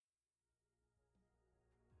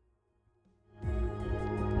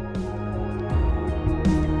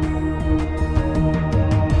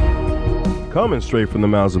Coming straight from the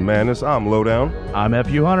mouths of madness, I'm Lowdown. I'm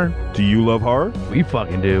FU Hunter. Do you love horror? We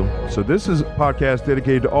fucking do. So this is a podcast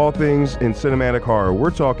dedicated to all things in cinematic horror.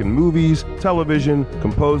 We're talking movies, television,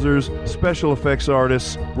 composers, special effects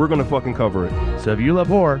artists. We're gonna fucking cover it. So if you love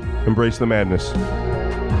horror, embrace the madness.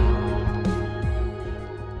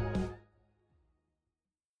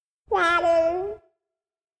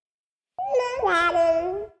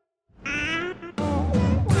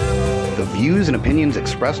 The views and opinions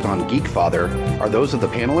expressed on Geekfather are those of the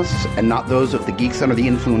panelists and not those of the Geeks Under the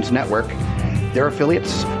Influence Network, their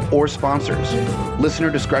affiliates, or sponsors.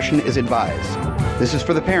 Listener discretion is advised. This is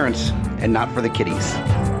for the parents and not for the kiddies.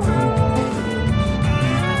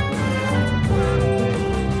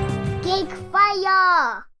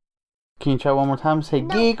 Geekfire! Can you try one more time? Say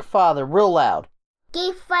Geekfather real loud.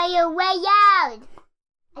 Geekfire way out!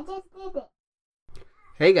 I just did it.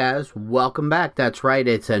 Hey guys, welcome back. That's right,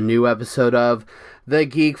 it's a new episode of the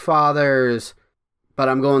Geekfathers. But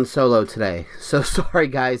I'm going solo today. So sorry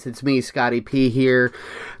guys, it's me, Scotty P here.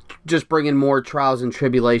 Just bringing more trials and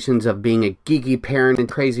tribulations of being a geeky parent in a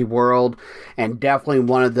crazy world. And definitely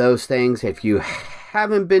one of those things, if you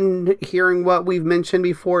haven't been hearing what we've mentioned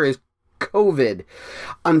before, is COVID.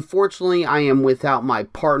 Unfortunately, I am without my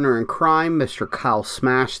partner in crime, Mr. Kyle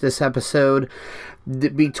Smash, this episode.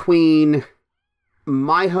 Between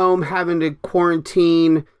my home having to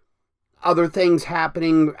quarantine, other things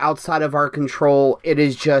happening outside of our control, it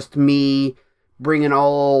is just me bringing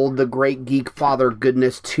all the great Geekfather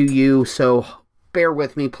goodness to you, so bear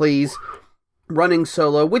with me, please. Running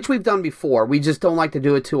solo, which we've done before. We just don't like to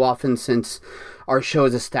do it too often since our show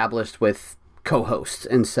is established with co-hosts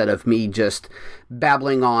instead of me just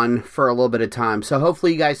babbling on for a little bit of time. So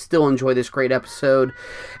hopefully you guys still enjoy this great episode.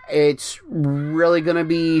 It's really going to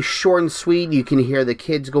be short and sweet. You can hear the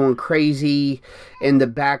kids going crazy in the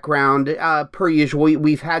background. Per usual,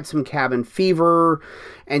 we've had some cabin fever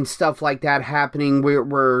and stuff like that happening.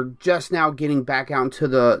 We're just now getting back out into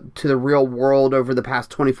the real world over the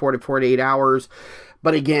past 24 to 48 hours.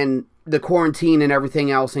 But again, the quarantine and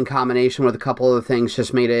everything else in combination with a couple other things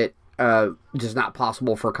just made it just not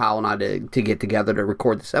possible for Kyle and I to get together to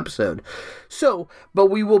record this episode. So, but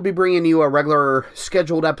we will be bringing you a regular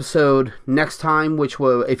scheduled episode next time, which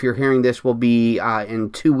will, if you're hearing this, will be in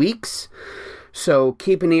 2 weeks. So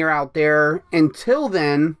keep an ear out there. Until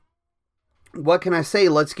then, what can I say?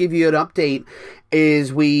 Let's give you an update.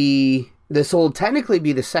 This will technically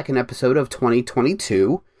be the second episode of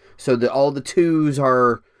 2022. So all the twos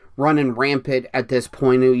are running rampant at this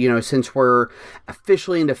point, since we're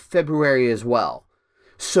officially into February as well.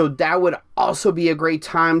 So that would also be a great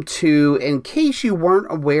time to, in case you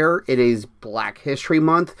weren't aware, it is Black History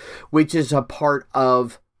Month, which is a part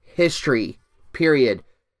of history, period.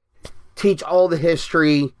 Teach all the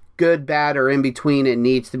history, good, bad, or in between. It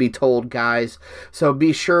needs to be told, guys. So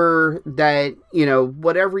be sure that,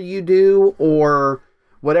 whatever you do or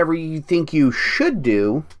whatever you think you should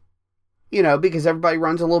do, because everybody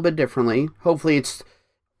runs a little bit differently. Hopefully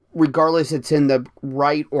regardless it's in the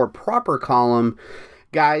right or proper column.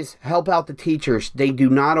 Guys, help out the teachers. They do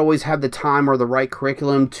not always have the time or the right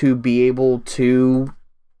curriculum to be able to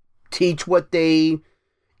teach what they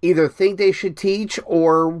either think they should teach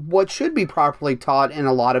or what should be properly taught in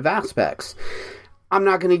a lot of aspects. I'm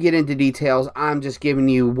not going to get into details. I'm just giving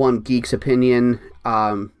you one geek's opinion,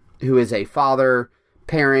 who is a father,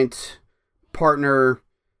 parent, partner,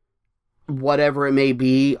 whatever it may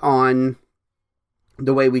be, on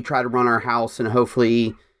the way we try to run our house, and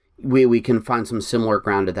hopefully we can find some similar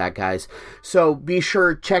ground to that, guys. So be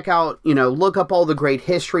sure, check out, look up all the great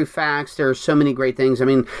history facts. There are so many great things.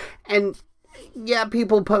 And yeah,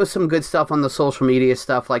 people post some good stuff on the social media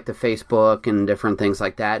stuff like the Facebook and different things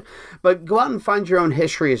like that. But go out and find your own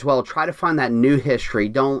history as well. Try to find that new history.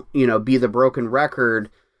 Don't, be the broken record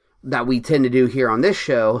that we tend to do here on this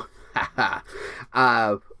show.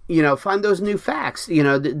 Find those new facts.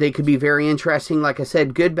 They could be very interesting. Like I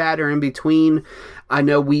said, good, bad, or in between. I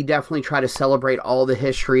know we definitely try to celebrate all the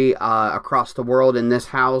history across the world in this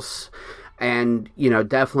house. And,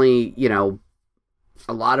 definitely,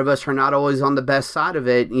 a lot of us are not always on the best side of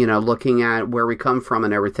it, looking at where we come from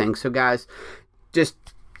and everything. So, guys, just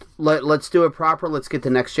let's do it proper. Let's get the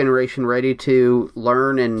next generation ready to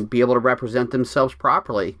learn and be able to represent themselves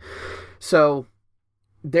properly. So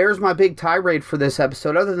there's my big tirade for this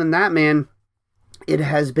episode. Other than that, man, it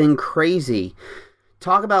has been crazy.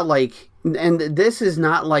 Talk about and this is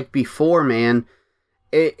not like before, man.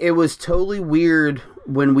 It was totally weird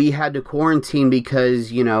when we had to quarantine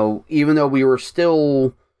because, even though we were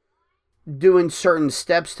still doing certain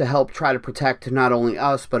steps to help try to protect not only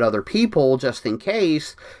us, but other people, just in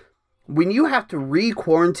case, when you have to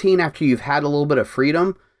re-quarantine after you've had a little bit of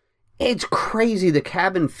freedom, it's crazy. The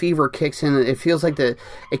cabin fever kicks in. It feels like it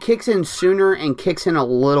kicks in sooner and kicks in a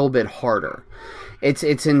little bit harder. It's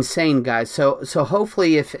insane, guys. So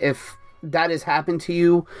hopefully if that has happened to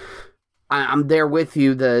you, I'm there with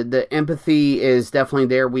you. The empathy is definitely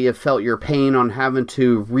there. We have felt your pain on having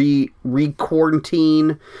to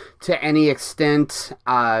re-quarantine to any extent.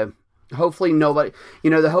 Hopefully nobody,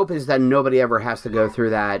 the hope is that nobody ever has to go through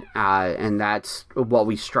that, and that's what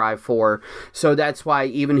we strive for. So that's why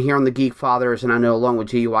even here on the Geekfathers, and I know along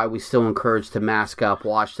with GUI, we still encourage to mask up,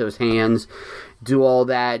 wash those hands, do all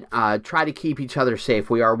that, try to keep each other safe.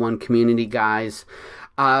 We are one community, guys.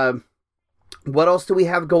 What else do we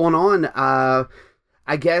have going on?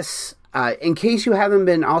 I guess, in case you haven't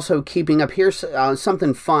been also keeping up, here's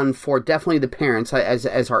something fun for definitely the parents,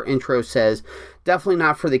 as our intro says. Definitely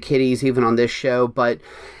not for the kiddies, even on this show, but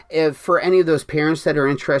if for any of those parents that are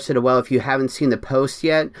interested, well, if you haven't seen the post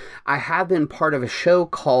yet, I have been part of a show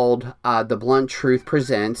called The Blunt Truth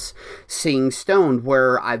Presents Seeing Stoned,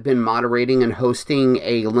 where I've been moderating and hosting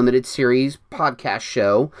a limited series podcast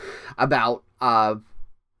show about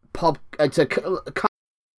it's a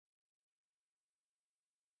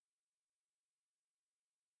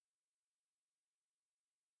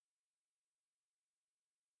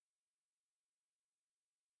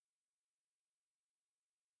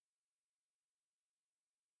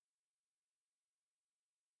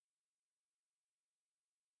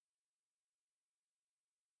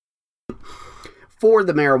for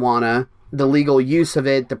the marijuana, the legal use of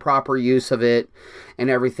it, the proper use of it,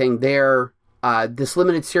 and everything there. This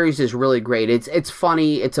limited series is really great. It's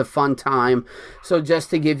funny. It's a fun time. So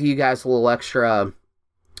just to give you guys a little extra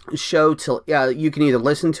show to, you can either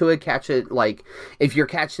listen to it, catch it, like, if you're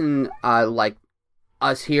catching, like,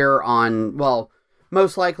 us here on, well,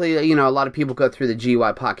 most likely, a lot of people go through the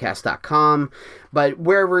GUIpodcast.com, but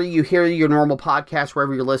wherever you hear your normal podcast,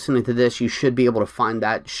 wherever you're listening to this, you should be able to find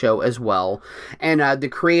that show as well. And the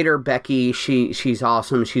creator, Becky, she's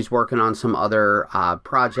awesome. She's working on some other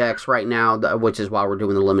projects right now, which is why we're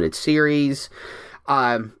doing the limited series.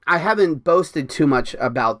 I haven't boasted too much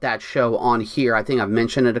about that show on here. I think I've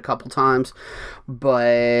mentioned it a couple times,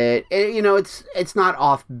 but it's not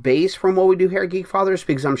off base from what we do here at Geekfathers,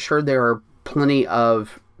 because I'm sure there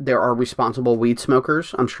are responsible weed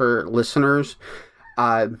smokers. I'm sure listeners,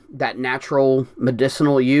 that natural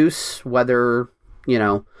medicinal use, whether,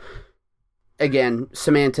 again,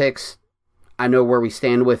 semantics, I know where we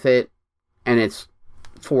stand with it, and it's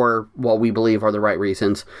for what we believe are the right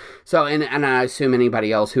reasons. So, and I assume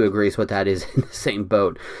anybody else who agrees with that is in the same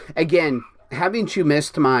boat. Again, haven't you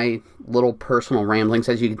missed my little personal ramblings?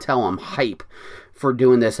 As you can tell, I'm hype for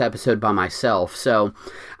doing this episode by myself. So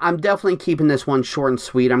I'm definitely keeping this one short and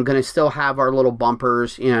sweet. I'm going to still have our little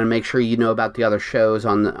bumpers, make sure you know about the other shows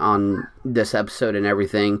on this episode and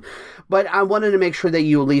everything. But I wanted to make sure that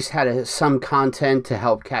you at least had some content to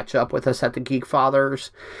help catch up with us at the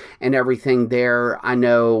Geekfathers and everything there. I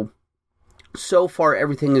know so far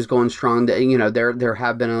everything is going strong. There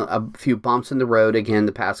have been a few bumps in the road again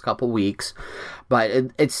the past couple weeks, but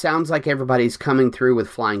it sounds like everybody's coming through with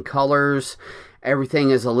flying colors. Everything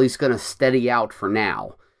is at least going to steady out for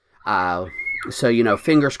now. So,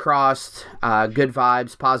 fingers crossed, good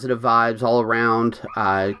vibes, positive vibes all around,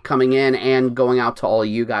 coming in and going out to all of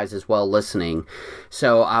you guys as well listening.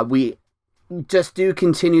 So, we just do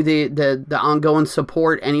continue the ongoing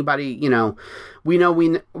support. Anybody, we know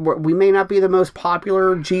we may not be the most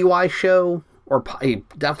popular GUI show, or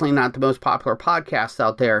definitely not the most popular podcast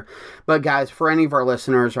out there. But guys, for any of our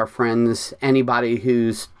listeners, our friends, anybody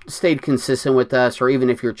who's stayed consistent with us, or even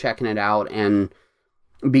if you're checking it out and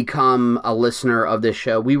become a listener of this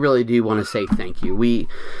show, we really do want to say thank you.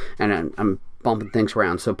 And I'm bumping things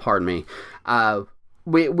around, so pardon me.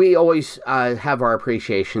 We always have our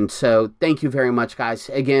appreciation, so thank you very much, guys.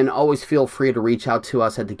 Again, always feel free to reach out to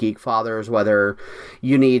us at the Geekfathers, whether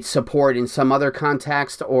you need support in some other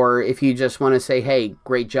context, or if you just want to say, hey,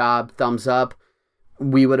 great job, thumbs up,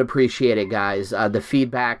 we would appreciate it, guys. The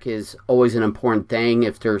feedback is always an important thing.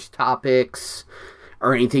 If there's topics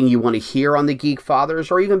or anything you want to hear on the Geekfathers,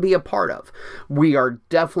 or even be a part of, we are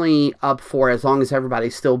definitely up for, as long as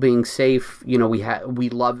everybody's still being safe. We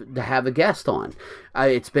love to have a guest on.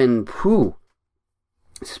 It's been,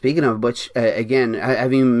 speaking of which, again, I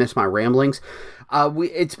haven't even missed my ramblings.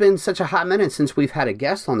 It's been such a hot minute since we've had a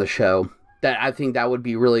guest on the show that I think that would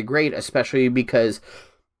be really great, especially because,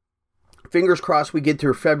 fingers crossed, we get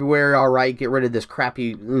through February all right, get rid of this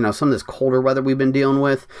crappy, some of this colder weather we've been dealing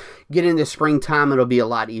with. Get into springtime, it'll be a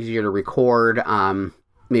lot easier to record.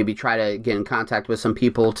 maybe try to get in contact with some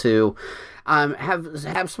people to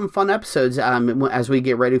have some fun episodes as we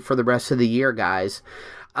get ready for the rest of the year, guys.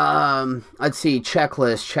 Let's see,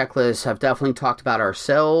 checklists. I've definitely talked about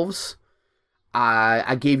ourselves.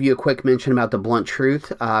 I gave you a quick mention about The Blunt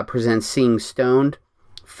Truth, presents Seeing Stoned,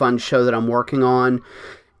 fun show that I'm working on.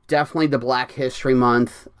 Definitely the Black History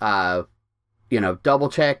Month, double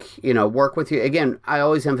check, work with you. Again, I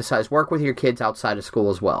always emphasize, work with your kids outside of school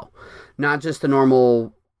as well. Not just the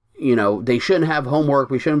normal, they shouldn't have homework,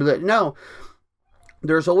 we shouldn't be, no.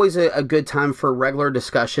 There's always a good time for regular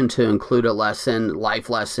discussion to include a lesson, life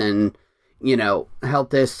lesson, help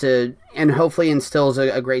this to, and hopefully instills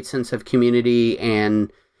a great sense of community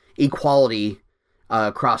and equality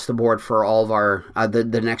across the board for all of our,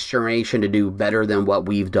 the next generation to do better than what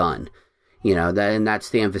we've done. And that's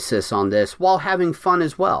the emphasis on this, while having fun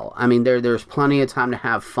as well. I mean, there's plenty of time to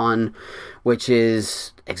have fun, which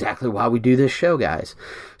is exactly why we do this show, guys.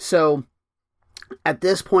 So, at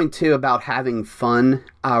this point, too, about having fun,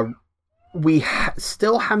 we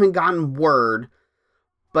still haven't gotten word,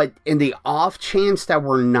 but in the off chance that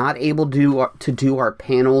we're not able to do our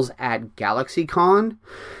panels at GalaxyCon,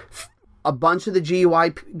 a bunch of the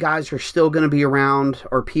GUI guys are still going to be around,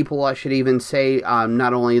 or people, I should even say,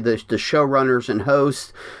 not only the showrunners and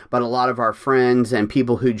hosts, but a lot of our friends and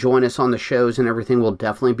people who join us on the shows and everything will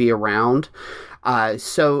definitely be around.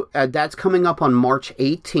 So that's coming up on March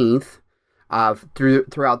 18th.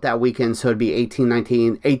 Throughout that weekend, so it'd be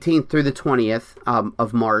 18th through the 20th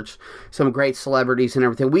of March. Some great celebrities and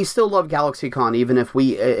everything. We still love GalaxyCon, even if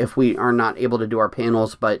we are not able to do our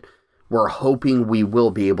panels, but we're hoping we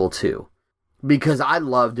will be able to, because I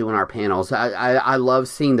love doing our panels. I love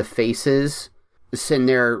seeing the faces sitting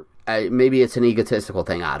there. Maybe it's an egotistical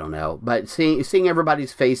thing, I don't know, but seeing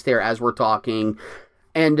everybody's face there as we're talking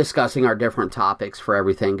and discussing our different topics for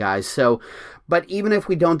everything, guys. So, but even if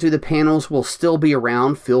we don't do the panels, we'll still be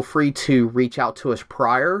around. Feel free to reach out to us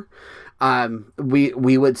prior.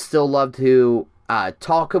 We would still love to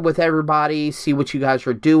talk with everybody, see what you guys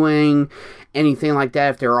are doing, anything like that.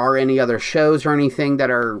 If there are any other shows or anything that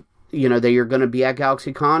are, that you're going to be at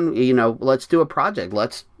GalaxyCon, let's do a project.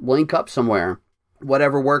 Let's link up somewhere.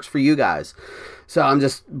 Whatever works for you guys. So I'm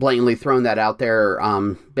just blatantly throwing that out there,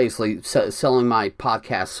 basically selling my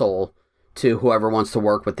podcast soul to whoever wants to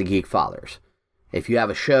work with the Geekfathers. If you have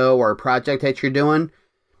a show or a project that you're doing,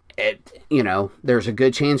 there's a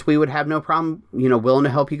good chance we would have no problem, willing to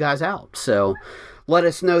help you guys out. So let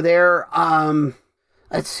us know there.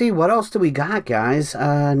 Let's see, what else do we got, guys?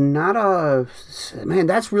 Man,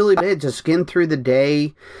 that's really it. Just getting through the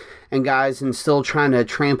day. And guys, and still trying to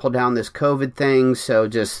trample down this COVID thing. So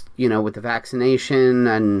just, with the vaccination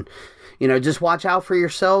and, just watch out for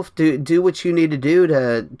yourself. Do what you need to do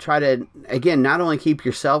to try to, again, not only keep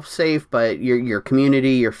yourself safe, but your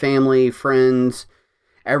community, your family, friends,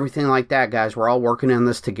 everything like that, guys. We're all working on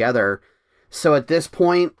this together. So at this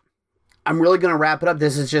point, I'm really going to wrap it up.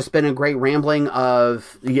 This has just been a great rambling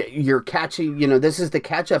of you're catching, this is the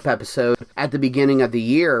catch-up episode at the beginning of the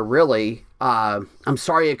year, really. I'm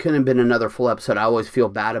sorry it couldn't have been another full episode. I always feel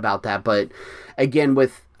bad about that. But again,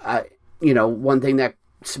 with, one thing that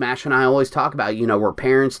Smash and I always talk about, we're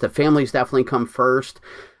parents. The families definitely come first.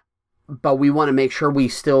 But we want to make sure we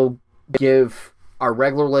still give our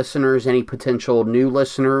regular listeners, any potential new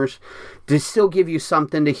listeners, to still give you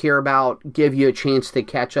something to hear about, give you a chance to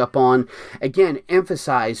catch up on. Again,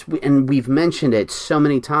 emphasize, and we've mentioned it so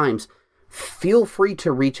many times, feel free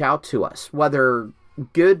to reach out to us, whether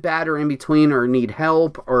good, bad, or in between, or need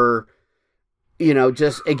help, or,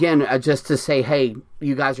 just to say, hey,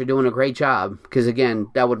 you guys are doing a great job, because again,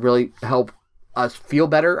 that would really help us feel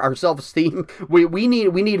better, our self-esteem. We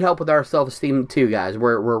need help with our self-esteem too, guys.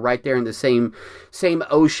 We're right there in the same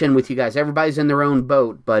ocean with you guys. Everybody's in their own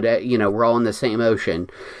boat, but we're all in the same ocean.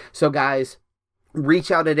 So guys,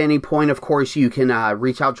 reach out at any point. Of course, you can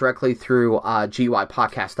reach out directly through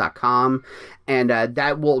GUIpodcast.com, and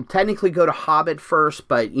that will technically go to Hobbit first,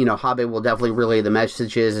 but Hobbit will definitely relay the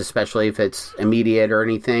messages, especially if it's immediate or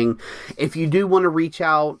anything. If you do want to reach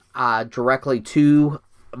out directly to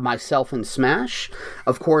myself and Smash,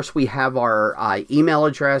 of course, we have our email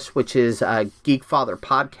address, which is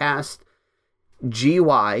geekfatherpodcast,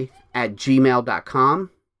 GUI@gmail.com.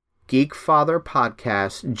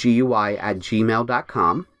 Geekfatherpodcast,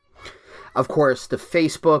 GUI@gmail.com. Of course, the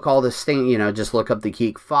Facebook, all this thing, just look up the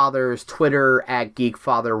Geekfathers, Twitter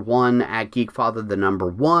 @Geekfather1,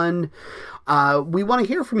 @Geekfather1. We want to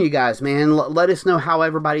hear from you guys, man. Let us know how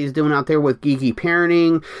everybody's doing out there with geeky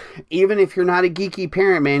parenting. Even if you're not a geeky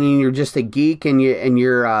parent, man, and you're just a geek and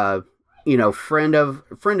you're friend of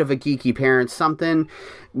a geeky parent, something.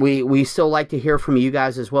 We still like to hear from you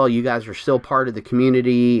guys as well. You guys are still part of the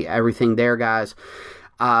community, everything there, guys.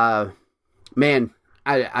 Man,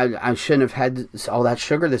 I shouldn't have had all that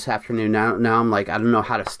sugar this afternoon. Now I'm like, I don't know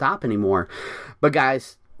how to stop anymore. But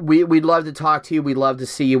guys, we'd love to talk to you. We'd love to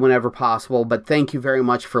see you whenever possible. But thank you very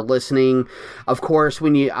much for listening. Of course,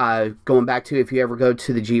 when you going back to, if you ever go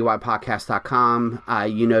to the GUIPodcast.com,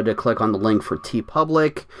 to click on the link for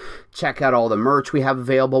TeePublic. Check out all the merch we have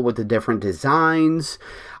available with the different designs.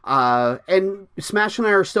 And Smash and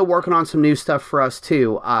I are still working on some new stuff for us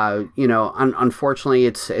too. Unfortunately,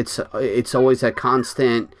 it's always a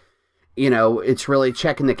constant. It's really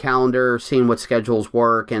checking the calendar, seeing what schedules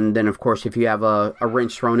work, and then of course, if you have a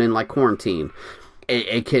wrench thrown in like quarantine,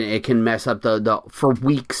 it can mess up the for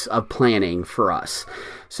weeks of planning for us.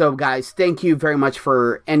 So guys, thank you very much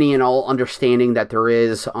for any and all understanding that there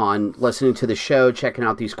is on listening to the show, checking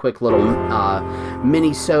out these quick little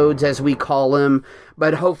mini-sodes as we call them.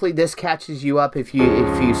 But hopefully this catches you up if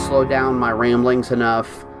you slow down my ramblings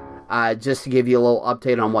enough. Just to give you a little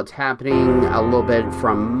update on what's happening, a little bit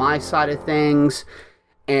from my side of things,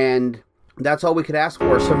 and that's all we could ask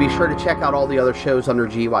for. So be sure to check out all the other shows under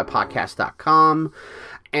GUIPodcast.com,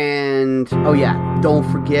 and oh yeah, don't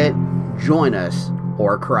forget, join us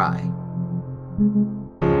or cry.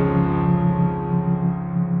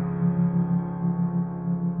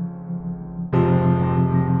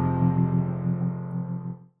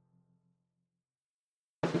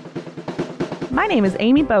 My name is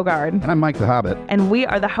Amy Bogard. And I'm Mike the Hobbit. And we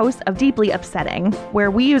are the hosts of Deeply Upsetting,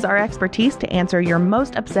 where we use our expertise to answer your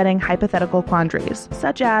most upsetting hypothetical quandaries,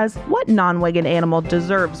 such as, what non-winged animal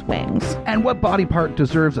deserves wings? And what body part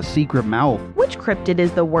deserves a secret mouth? Which cryptid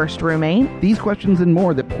is the worst roommate? These questions and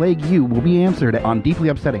more that plague you will be answered on Deeply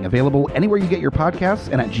Upsetting, available anywhere you get your podcasts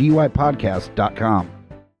and at GUIPodcast.com.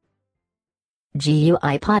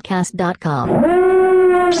 GUIPodcast.com.